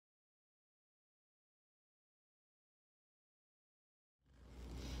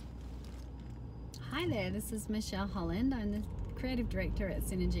Hi there, this is Michelle Holland. I'm the Creative Director at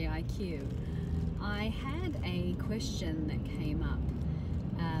SynergyIQ. I had a question that came up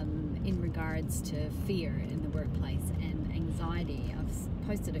in regards to fear in the workplace and anxiety. I've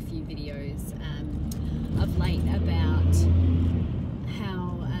posted a few videos of late about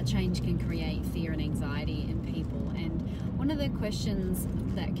how change can create fear and anxiety in people. And one of the questions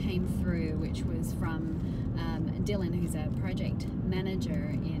that came through, which was from Dylan, who's a project manager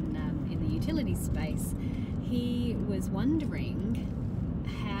in the utility space, he was wondering,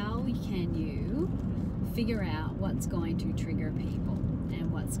 how can you figure out what's going to trigger people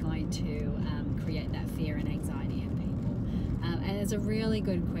and what's going to create that fear and anxiety in people? And it's a really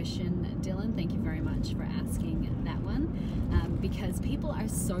good question, Dylan. Thank you very much for asking that one, because people are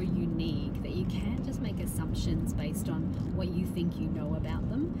so unique that you can't just make assumptions based on what you think you know about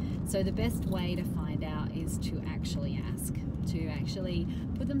them. So the best way to find out is to actually ask, to actually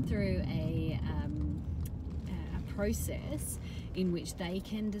put them through a process in which they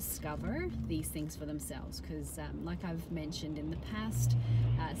can discover these things for themselves. Because like I've mentioned in the past,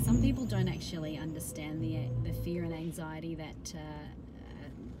 some people don't actually understand the fear and anxiety that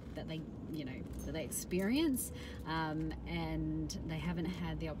they experience, and they haven't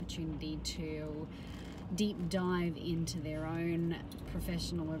had the opportunity to deep dive into their own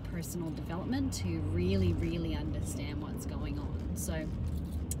professional or personal development to really understand what's going on. So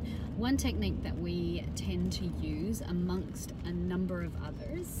one technique that we tend to use amongst a number of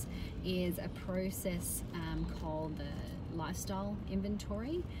others is a process called the lifestyle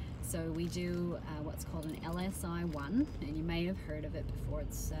inventory. So we do what's called an LSI-1, and you may have heard of it before.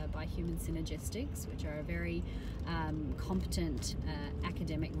 It's by Human Synergistics, which are a very competent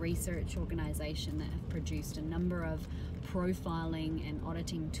academic research organization that have produced a number of profiling and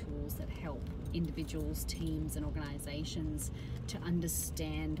auditing tools that help individuals, teams and organizations to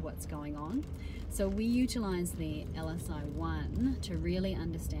understand what's going on. So we utilize the LSI-1 to really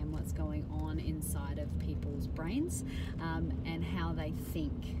understand what's going on inside of people's brains and how they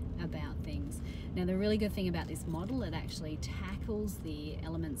think about things. Now, the really good thing about this model, it actually tackles the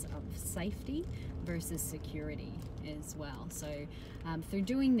elements of safety versus security as well. So through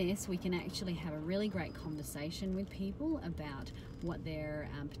doing this, we can actually have a really great conversation with people about what their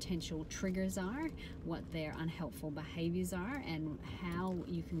potential triggers are, what their unhelpful behaviors are, and how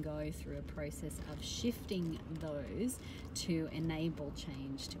you can go through a process of shifting those to enable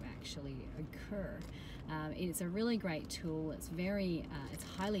change to actually occur. It's a really great tool. It's it's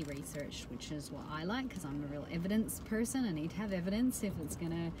highly researched, which is what I like, because I'm a real evidence person. I need to have evidence. If it's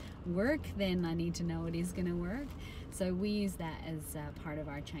going to work, then I need to know it is going to work. So we use that as part of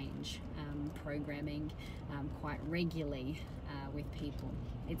our change programming quite regularly with people.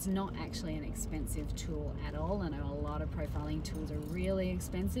 It's not actually an expensive tool at all. I know a lot of profiling tools are really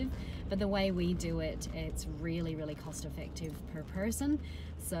expensive, but the way we do it, it's really cost effective per person.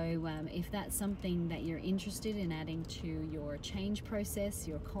 So if that's something that you're interested in adding to your change process,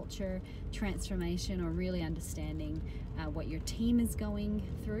 your culture transformation, or really understanding what your team is going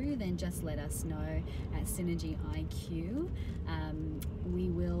through, then just let us know at SynergyIQ.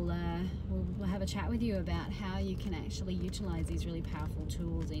 We'll have a chat with you about how you can actually utilize these really powerful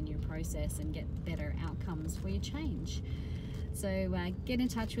tools in your process and get better outcomes for your change. So get in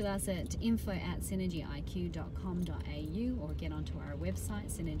touch with us at info@synergyiq.com.au, or get onto our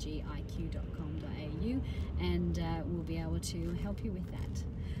website synergyiq.com.au, and we'll be able to help you with that.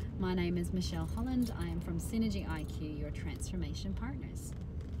 My name is Michelle Holland. I am from SynergyIQ, your transformation partners.